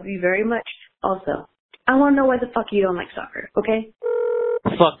 I love you very much. Also, I want to know why the fuck you don't like soccer, okay?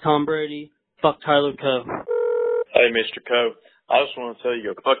 Fuck Tom Brady. Fuck Tyler Coe. Hey, Mr. Coe. I just want to tell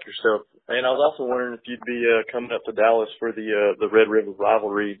you, go fuck yourself. And I was also wondering if you'd be coming up to Dallas for the Red River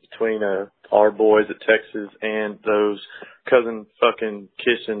rivalry between our boys at Texas and those cousin fucking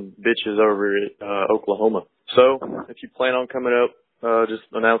kissing bitches over at Oklahoma. So if you plan on coming up, just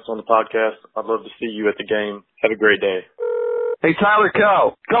announce on the podcast. I'd love to see you at the game. Have a great day. Hey, Tyler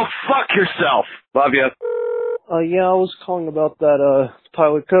Coe, go fuck yourself. Love ya. Yeah, I was calling about that,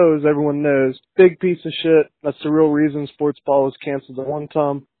 Tyler Coe, as everyone knows. Big piece of shit. That's the real reason sports ball was canceled at one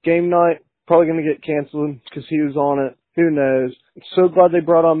time. Game night, probably gonna get canceled because he was on it. Who knows? I'm so glad they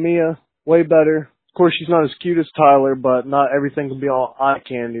brought on Mia. Way better. Of course, she's not as cute as Tyler, but not everything can be all eye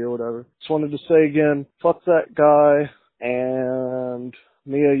candy or whatever. Just wanted to say again, fuck that guy, and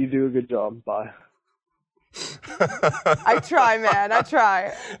Mia, you do a good job. Bye. I try, man. I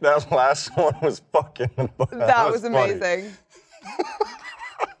try. That last one was fucking. That was amazing.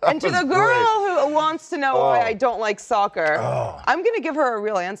 And to the girl who wants to know why I don't like soccer, I'm going to give her a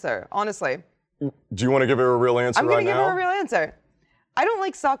real answer, honestly. Do you want to give her a real answer right now? I'm going to give her a real answer. I don't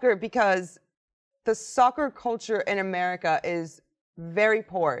like soccer because the soccer culture in America is very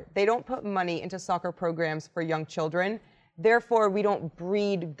poor. They don't put money into soccer programs for young children. Therefore, we don't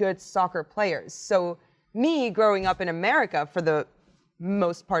breed good soccer players. So me growing up in America for the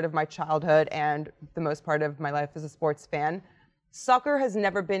most part of my childhood and the most part of my life as a sports fan, soccer has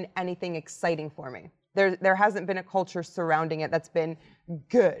never been anything exciting for me. There hasn't been a culture surrounding it that's been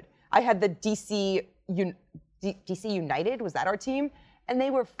good. I had the DC United, was that our team? And they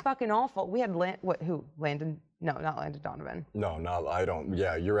were fucking awful. We had Landon? No, not Landon Donovan. No, I don't.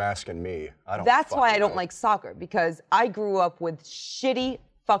 Yeah, you're asking me. I don't. That's why I don't like soccer, because I grew up with shitty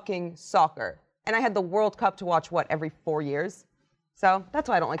fucking soccer. And I had the World Cup to watch, every 4 years? So that's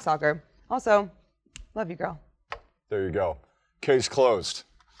why I don't like soccer. Also, love you, girl. There you go. Case closed.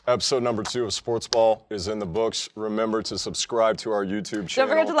 Episode number 2 of Sports Ball is in the books. Remember to subscribe to our YouTube channel. Don't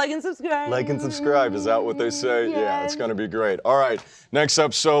forget to like and subscribe. Like and subscribe. Is that what they say? Yes. Yeah, it's going to be great. All right. Next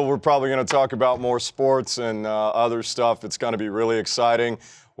episode, we're probably going to talk about more sports and other stuff. It's going to be really exciting.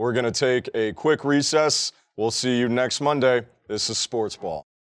 We're going to take a quick recess. We'll see you next Monday. This is Sports Ball.